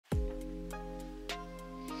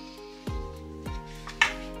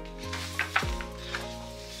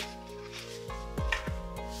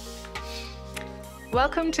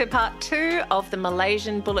Welcome to part 2 of the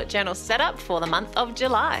Malaysian bullet journal setup for the month of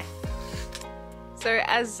July. So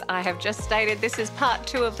as I have just stated, this is part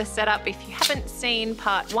 2 of the setup. If you haven't seen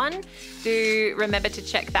part 1, do remember to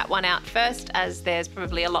check that one out first, as there's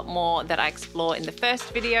probably a lot more that I explore in the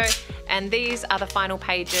first video, and these are the final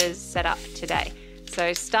pages set up today.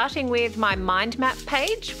 So starting with my mind map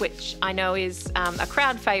page, which I know is a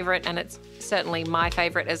crowd favorite, and it's certainly my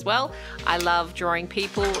favorite as well. I love drawing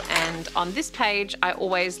people, and on this page I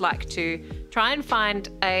always like to try and find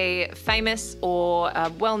a famous or a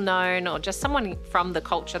well-known or just someone from the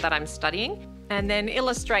culture that I'm studying, and then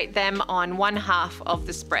illustrate them on one half of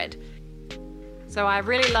the spread. So I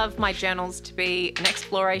really love my journals to be an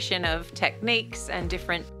exploration of techniques and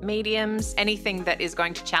different mediums, anything that is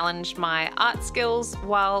going to challenge my art skills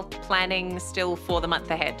while planning still for the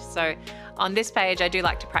month ahead. So on this page, I do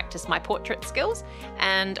like to practice my portrait skills.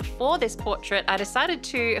 And for this portrait, I decided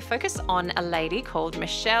to focus on a lady called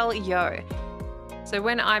Michelle Yeoh. So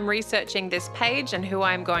when I'm researching this page and who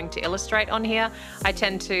I'm going to illustrate on here, I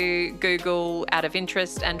tend to Google out of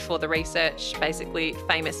interest, and for the research, basically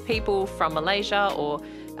famous people from Malaysia, or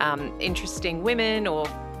interesting women, or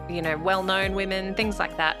well-known women, things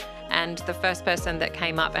like that. And the first person that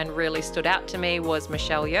came up and really stood out to me was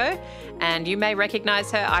Michelle Yeoh. And you may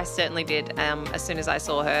recognize her. I certainly did as soon as I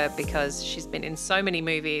saw her, because she's been in so many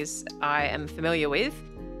movies I am familiar with.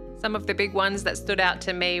 Some of the big ones that stood out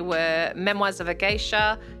to me were Memoirs of a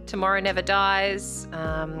Geisha, Tomorrow Never Dies,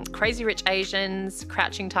 Crazy Rich Asians,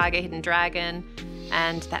 Crouching Tiger, Hidden Dragon,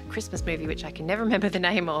 and that Christmas movie, which I can never remember the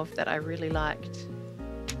name of, that I really liked.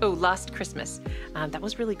 Oh, Last Christmas. That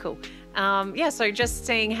was really cool. So just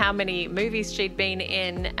seeing how many movies she'd been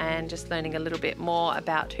in and just learning a little bit more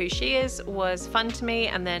about who she is was fun to me.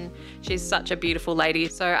 And then she's such a beautiful lady,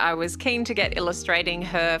 so I was keen to get illustrating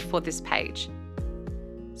her for this page.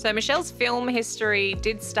 So Michelle's film history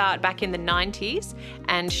did start back in the 90s,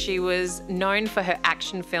 and she was known for her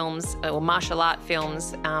action films or martial art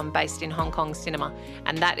films based in Hong Kong cinema.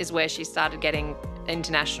 And that is where she started getting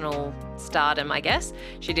international stardom, I guess.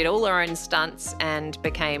 She did all her own stunts and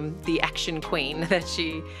became the action queen that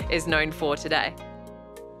she is known for today.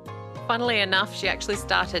 Funnily enough, she actually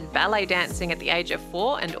started ballet dancing at the age of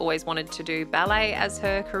 4 and always wanted to do ballet as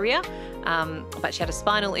her career. But she had a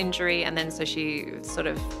spinal injury, and then so she sort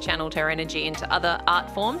of channeled her energy into other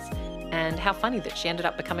art forms. And how funny that she ended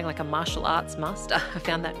up becoming like a martial arts master. I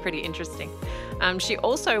found that pretty interesting. She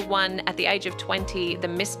also won at the age of 20 the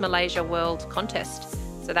Miss Malaysia World contest.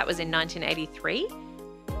 So that was in 1983.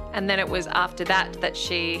 And then it was after that that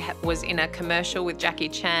she was in a commercial with Jackie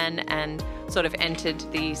Chan and sort of entered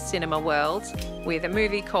the cinema world with a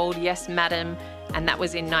movie called Yes, Madam, and that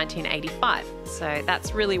was in 1985. So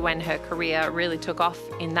that's really when her career really took off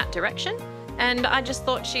in that direction. And I just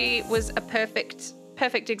thought she was a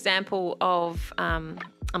perfect example of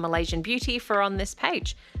a Malaysian beauty for on this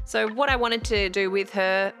page. So what I wanted to do with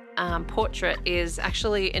her portrait is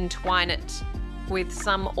actually entwine it with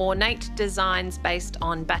some ornate designs based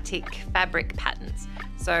on batik fabric patterns.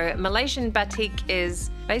 So Malaysian batik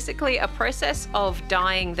is basically a process of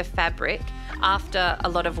dyeing the fabric after a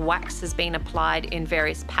lot of wax has been applied in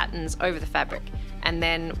various patterns over the fabric. And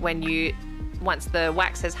then once the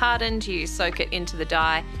wax has hardened, you soak it into the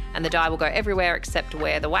dye, and the dye will go everywhere except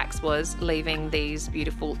where the wax was, leaving these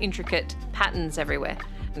beautiful intricate patterns everywhere.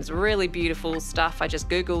 It's really beautiful stuff. I just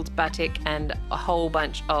Googled batik and a whole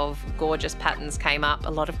bunch of gorgeous patterns came up, a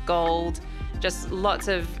lot of gold, just lots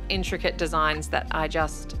of intricate designs that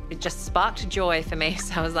it just sparked joy for me.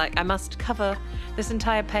 So I was like, I must cover this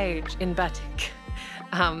entire page in batik.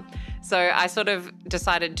 So I sort of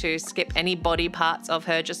decided to skip any body parts of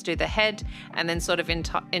her, just do the head, and then sort of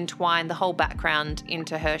entwine the whole background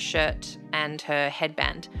into her shirt and her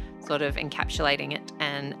headband, sort of encapsulating it.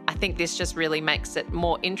 And I think this just really makes it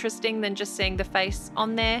more interesting than just seeing the face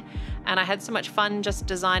on there. And I had so much fun just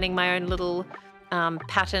designing my own little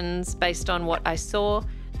patterns based on what I saw,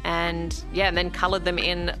 and then colored them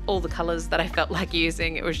in all the colors that I felt like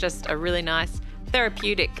using. It was just a really nice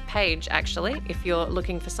therapeutic page, actually. If you're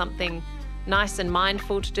looking for something nice and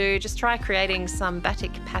mindful to do, just try creating some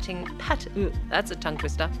batik that's a tongue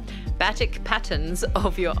twister. Batik patterns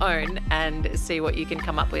of your own and see what you can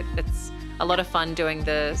come up with. It's a lot of fun doing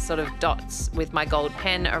the sort of dots with my gold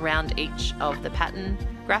pen around each of the pattern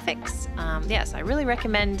graphics. So I really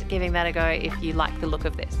recommend giving that a go if you like the look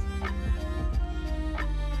of this.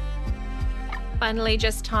 Finally,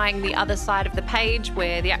 just tying the other side of the page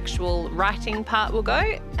where the actual writing part will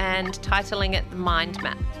go, and titling it the mind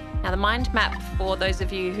map. Now the mind map, for those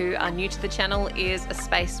of you who are new to the channel, is a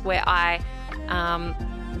space where I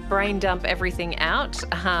brain dump everything out,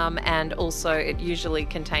 and also it usually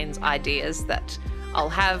contains ideas that I'll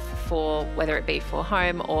have for whether it be for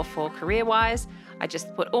home or for career-wise. I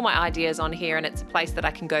just put all my ideas on here, and it's a place that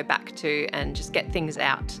I can go back to and just get things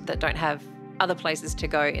out that don't have other places to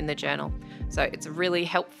go in the journal. So it's a really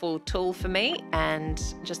helpful tool for me, and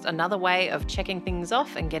just another way of checking things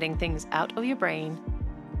off and getting things out of your brain.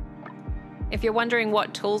 If you're wondering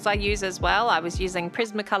what tools I use as well, I was using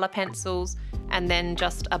Prismacolor pencils and then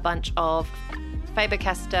just a bunch of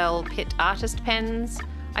Faber-Castell Pitt Artist pens,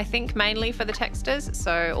 I think mainly for the textures.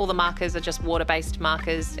 So all the markers are just water-based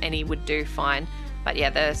markers, any would do fine. But yeah,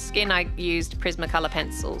 the skin I used Prismacolor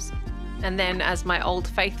pencils. And then as my old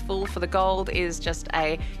faithful for the gold is just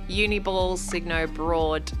a Uniball Signo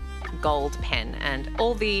Broad gold pen, and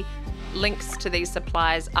all the links to these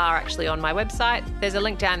supplies are actually on my website. There's a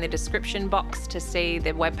link down in the description box to see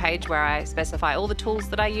the webpage where I specify all the tools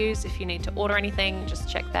that I use. If you need to order anything, just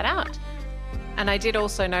check that out. And I did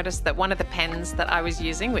also notice that one of the pens that I was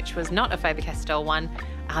using, which was not a Faber-Castell one,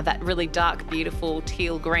 that really dark, beautiful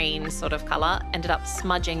teal green sort of colour, ended up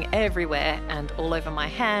smudging everywhere and all over my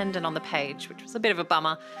hand and on the page, which was a bit of a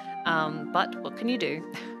bummer, but what can you do?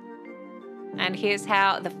 And here's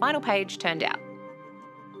how the final page turned out.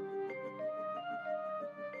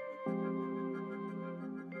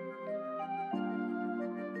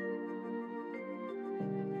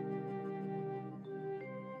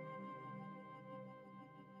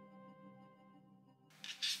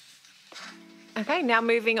 Okay, now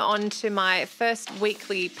moving on to my first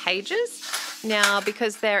weekly pages. Now,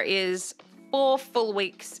 because there is 4 full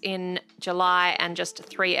weeks in July and just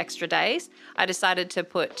 3 extra days, I decided to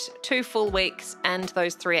put 2 full weeks and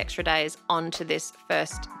those 3 extra days onto this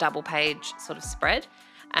first double page sort of spread.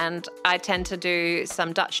 And I tend to do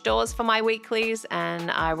some Dutch doors for my weeklies, and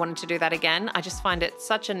I wanted to do that again. I just find it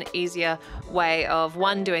such an easier way of,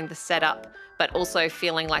 one, doing the setup, but also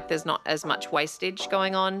feeling like there's not as much wastage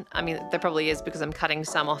going on. I mean, there probably is because I'm cutting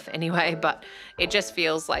some off anyway, but it just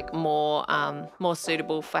feels like more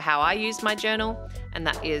suitable for how I use my journal, and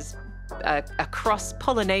that is a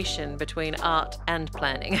cross-pollination between art and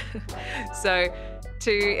planning. So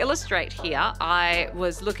to illustrate here, I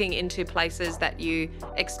was looking into places that you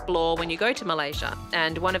explore when you go to Malaysia.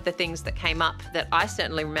 And one of the things that came up that I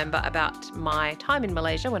certainly remember about my time in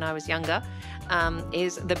Malaysia when I was younger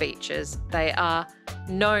is the beaches. They are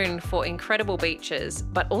known for incredible beaches,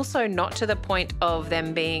 but also not to the point of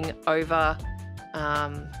them being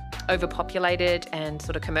overpopulated and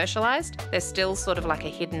sort of commercialized. They're still sort of like a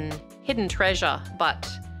hidden treasure, but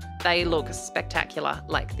they look spectacular.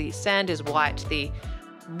 Like the sand is white, the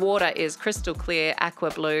water is crystal clear,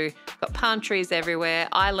 aqua blue, got palm trees everywhere,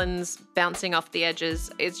 islands bouncing off the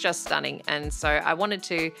edges. It's just stunning. And so I wanted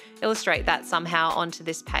to illustrate that somehow onto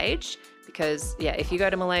this page because, yeah, if you go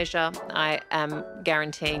to Malaysia, I am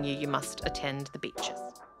guaranteeing you must attend the beaches.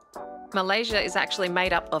 Malaysia is actually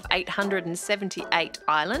made up of 878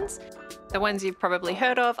 islands. The ones you've probably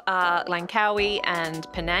heard of are Langkawi and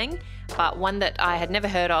Penang, but one that I had never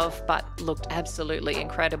heard of but looked absolutely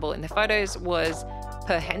incredible in the photos was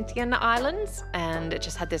Perhentian Islands, and it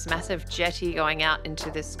just had this massive jetty going out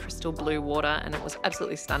into this crystal blue water, and it was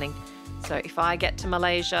absolutely stunning. So if I get to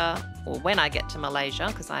Malaysia, or when I get to Malaysia,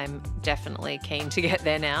 because I'm definitely keen to get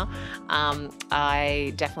there now,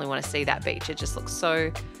 I definitely want to see that beach. It just looks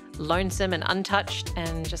so lonesome and untouched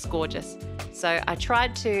and just gorgeous. So I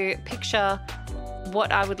tried to picture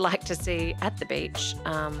what I would like to see at the beach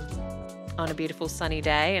on a beautiful sunny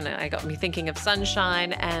day, and it got me thinking of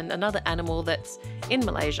sunshine and another animal that's in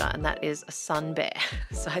Malaysia, and that is a sun bear.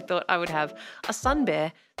 So I thought I would have a sun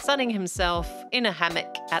bear sunning himself in a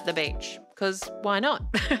hammock at the beach, because why not?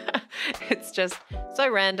 It's just so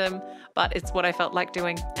random, but it's what I felt like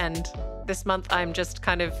doing. And this month I'm just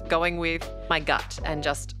kind of going with my gut and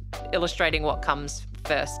just illustrating what comes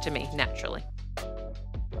first to me naturally.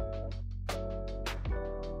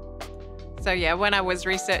 So yeah, when I was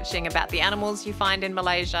researching about the animals you find in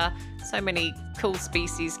Malaysia, so many cool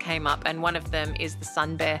species came up, and one of them is the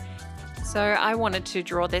sun bear. So I wanted to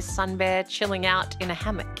draw this sun bear chilling out in a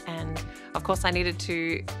hammock, and of course I needed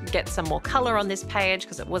to get some more colour on this page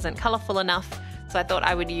because it wasn't colourful enough. So I thought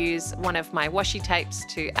I would use one of my washi tapes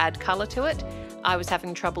to add colour to it. I was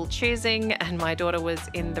having trouble choosing, and my daughter was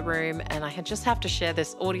in the room, and I just have to share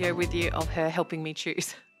this audio with you of her helping me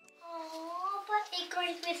choose. It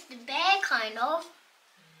goes with the bear, kind of.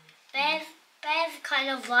 Bears kind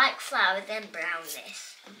of like flowers and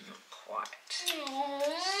brownness. Not quite. Aww.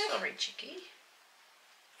 Sorry, chickie.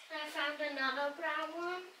 I found another brown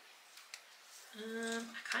one.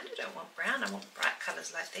 I kind of don't want brown. I want bright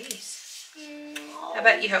colours like these. How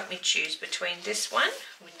about you help me choose between this one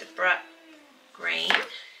with the bright green?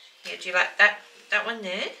 Yeah, do you like that one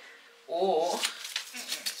there? Or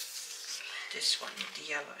this one with the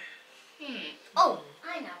yellow? Oh,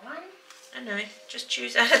 I know one. I know, just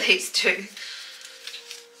choose out of these two.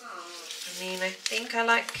 I mean, I think I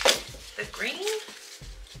like the green.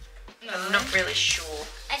 No. I'm not really sure.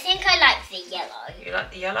 I think I like the yellow. You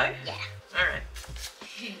like the yellow? Yeah. Alright.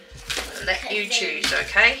 I'll let you choose,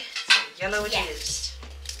 okay? So yellow it is.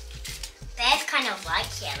 Bears kind of like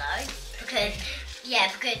yellow because,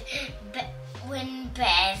 when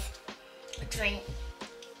bears drink,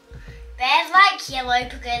 bears like yellow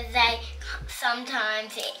because they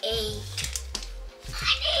sometimes eat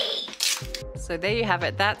honey. So there you have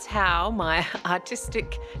it. That's how my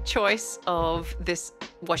artistic choice of this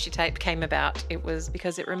washi tape came about. It was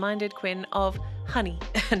because it reminded Quinn of honey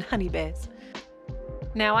and honey bears.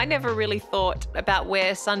 Now, I never really thought about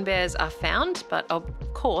where sun bears are found, but of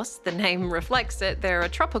course the name reflects it. They're a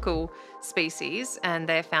tropical species and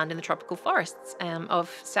they're found in the tropical forests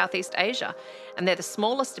of Southeast Asia. And they're the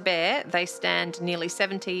smallest bear. They stand nearly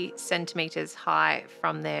 70 centimeters high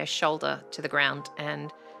from their shoulder to the ground,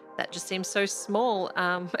 and that just seems so small.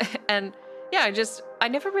 And yeah, I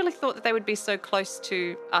never really thought that they would be so close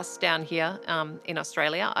to us down here in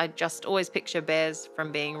Australia. I just always picture bears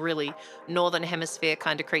from being really northern hemisphere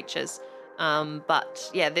kind of creatures.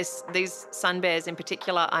 But yeah, these sun bears in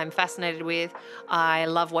particular, I'm fascinated with. I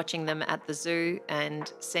love watching them at the zoo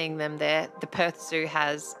and seeing them there. The Perth Zoo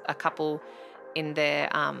has a couple in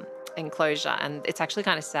their enclosure, and it's actually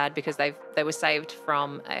kind of sad because they were saved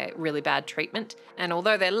from a really bad treatment. And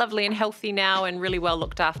although they're lovely and healthy now and really well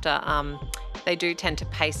looked after, they do tend to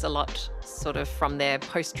pace a lot sort of from their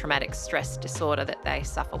post-traumatic stress disorder that they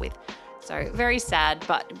suffer with. So very sad,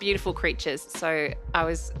 but beautiful creatures. So I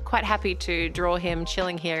was quite happy to draw him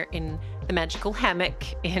chilling here in the magical hammock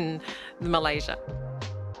in Malaysia.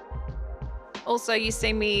 Also, you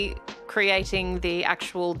see me creating the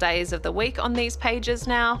actual days of the week on these pages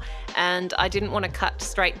now, and I didn't want to cut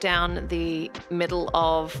straight down the middle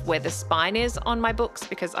of where the spine is on my books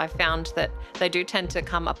because I found that they do tend to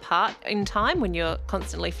come apart in time when you're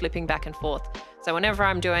constantly flipping back and forth. So whenever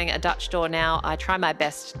I'm doing a Dutch door now, I try my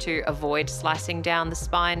best to avoid slicing down the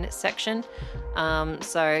spine section.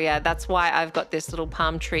 So yeah, that's why I've got this little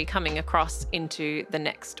palm tree coming across into the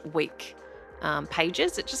next week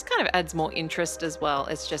pages. It just kind of adds more interest as well.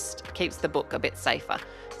 It just keeps the book a bit safer.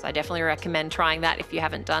 So I definitely recommend trying that if you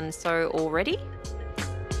haven't done so already.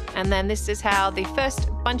 And then this is how the first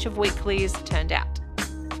bunch of weeklies turned out.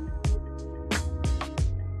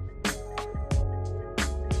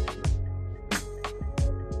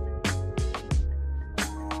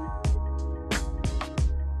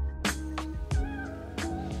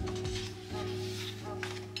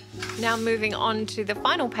 Now moving on to the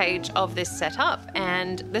final page of this setup,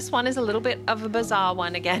 and this one is a little bit of a bizarre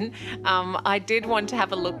one again. I did want to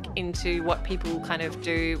have a look into what people kind of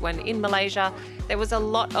do when in Malaysia. There was a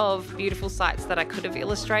lot of beautiful sites that I could have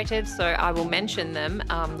illustrated, so I will mention them,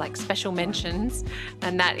 like special mentions,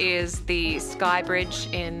 and that is the Sky Bridge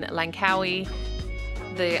in Langkawi,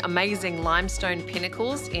 the amazing limestone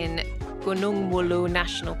pinnacles in Gunung Mulu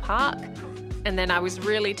National Park. And then I was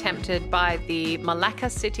really tempted by the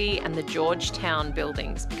Malacca City and the Georgetown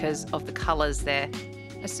buildings because of the colours there.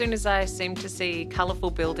 As soon as I seem to see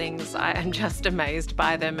colourful buildings, I am just amazed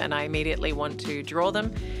by them and I immediately want to draw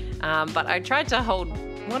them. But I tried to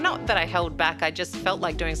well, not that I held back, I just felt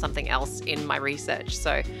like doing something else in my research.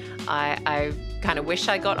 So I kind of wish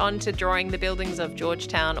I got on to drawing the buildings of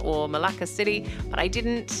Georgetown or Malacca City, but I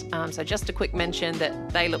didn't. So just a quick mention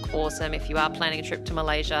that they look awesome. If you are planning a trip to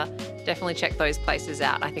Malaysia, definitely check those places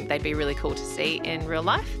out. I think they'd be really cool to see in real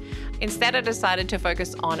life. Instead, I decided to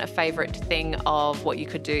focus on a favourite thing of what you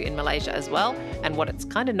could do in Malaysia as well and what it's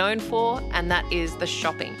kind of known for, and that is the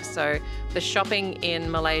shopping. So the shopping in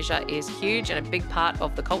Malaysia is huge and a big part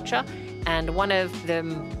of the culture. And one of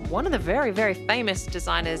the very, very famous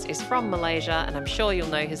designers is from Malaysia, and I'm sure you'll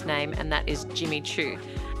know his name, and that is Jimmy Choo.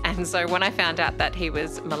 And so when I found out that he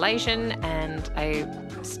was Malaysian and a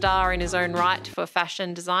star in his own right for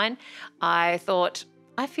fashion design, I thought,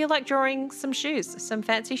 I feel like drawing some shoes. Some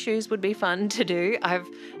fancy shoes would be fun to do. I've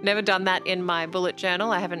never done that in my bullet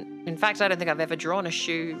journal. In fact, I don't think I've ever drawn a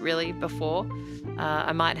shoe really before.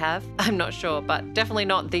 I might have, I'm not sure, but definitely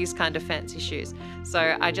not these kind of fancy shoes.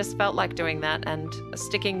 So I just felt like doing that, and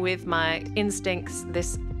sticking with my instincts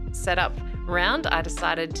this setup round, I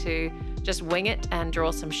decided to just wing it and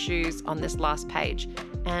draw some shoes on this last page.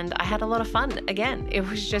 And I had a lot of fun again. It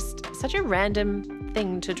was just such a random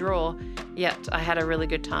thing to draw, yet I had a really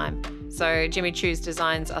good time. So Jimmy Choo's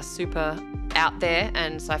designs are super out there,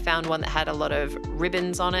 and so I found one that had a lot of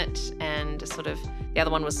ribbons on it, and sort of the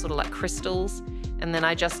other one was sort of like crystals. And then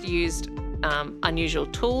I just used unusual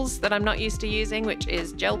tools that I'm not used to using, which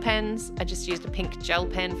is gel pens. I just used a pink gel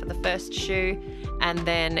pen for the first shoe, and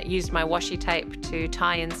then used my washi tape to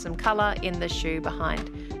tie in some colour in the shoe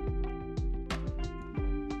behind.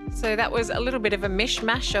 So that was a little bit of a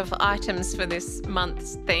mishmash of items for this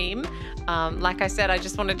month's theme. Like I said, I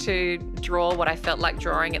just wanted to draw what I felt like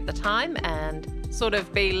drawing at the time and sort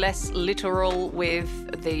of be less literal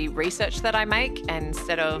with the research that I make, and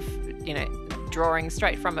instead of, you know, drawing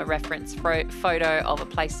straight from a reference photo of a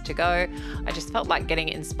place to go, I just felt like getting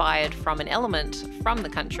inspired from an element from the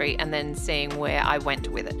country and then seeing where I went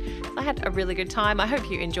with it. I had a really good time. I hope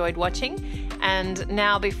you enjoyed watching. And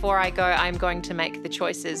now before I go, I'm going to make the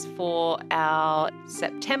choices for our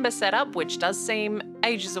September setup, which does seem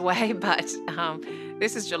ages away, but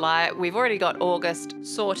this is July. We've already got August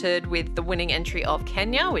sorted with the winning entry of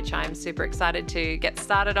Kenya, which I'm super excited to get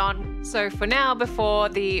started on. So for now, before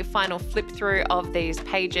the final flip through of these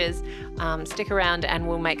pages, stick around and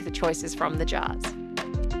we'll make the choices from the jars.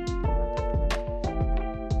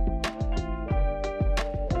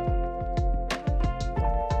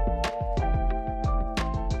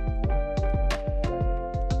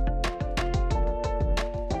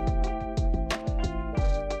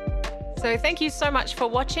 So thank you so much for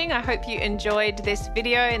watching. I hope you enjoyed this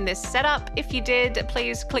video and this setup. If you did,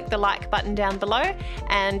 please click the like button down below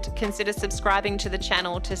and consider subscribing to the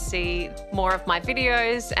channel to see more of my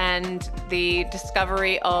videos and the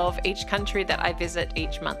discovery of each country that I visit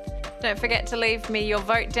each month. Don't forget to leave me your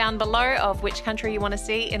vote down below of which country you want to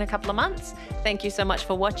see in a couple of months. Thank you so much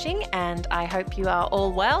for watching, and I hope you are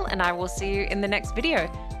all well, and I will see you in the next video.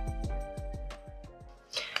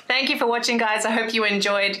 Thank you for watching, guys. I hope you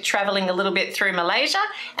enjoyed traveling a little bit through Malaysia.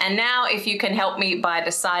 And now if you can help me by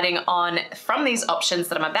deciding on, from these options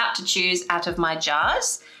that I'm about to choose out of my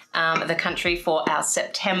jars, the country for our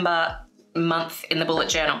September month in the bullet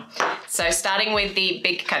journal. So starting with the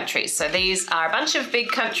big countries. So these are a bunch of big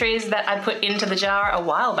countries that I put into the jar a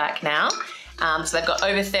while back now. So they've got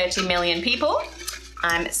over 30 million people.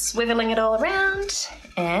 I'm swiveling it all around,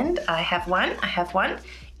 and I have one.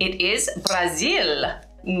 It is Brazil.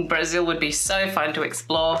 Brazil would be so fun to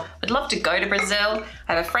explore. I'd love to go to Brazil.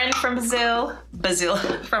 I have a friend from Brazil,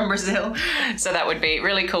 so that would be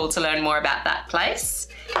really cool to learn more about that place.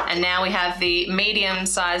 And now we have the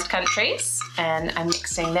medium-sized countries, and I'm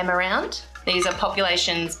mixing them around. These are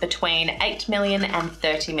populations between 8 million and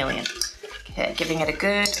 30 million. Okay, giving it a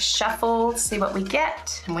good shuffle to see what we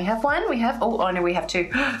get. And we have one, oh no, we have two.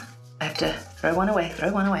 I have to throw one away.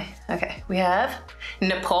 Okay, we have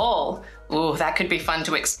Nepal. Ooh, that could be fun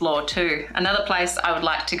to explore too. Another place I would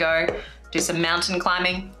like to go, do some mountain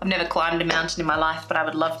climbing. I've never climbed a mountain in my life, but I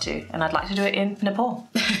would love to, and I'd like to do it in Nepal.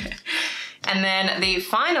 And then the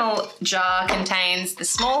final jar contains the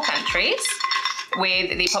small countries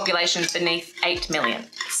with the populations beneath 8 million.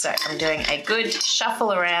 So I'm doing a good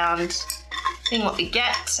shuffle around, seeing what we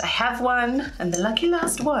get. I have one, and the lucky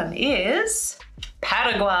last one is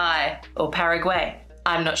Paraguay, or Paraguay.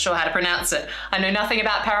 I'm not sure how to pronounce it. I know nothing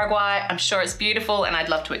about Paraguay. I'm sure it's beautiful and I'd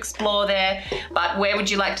love to explore there, but where would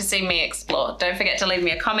you like to see me explore? Don't forget to leave me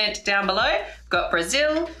a comment down below. We've got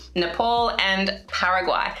Brazil, Nepal, and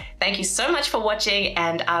Paraguay. Thank you so much for watching,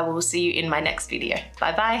 and I will see you in my next video.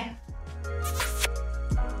 Bye bye.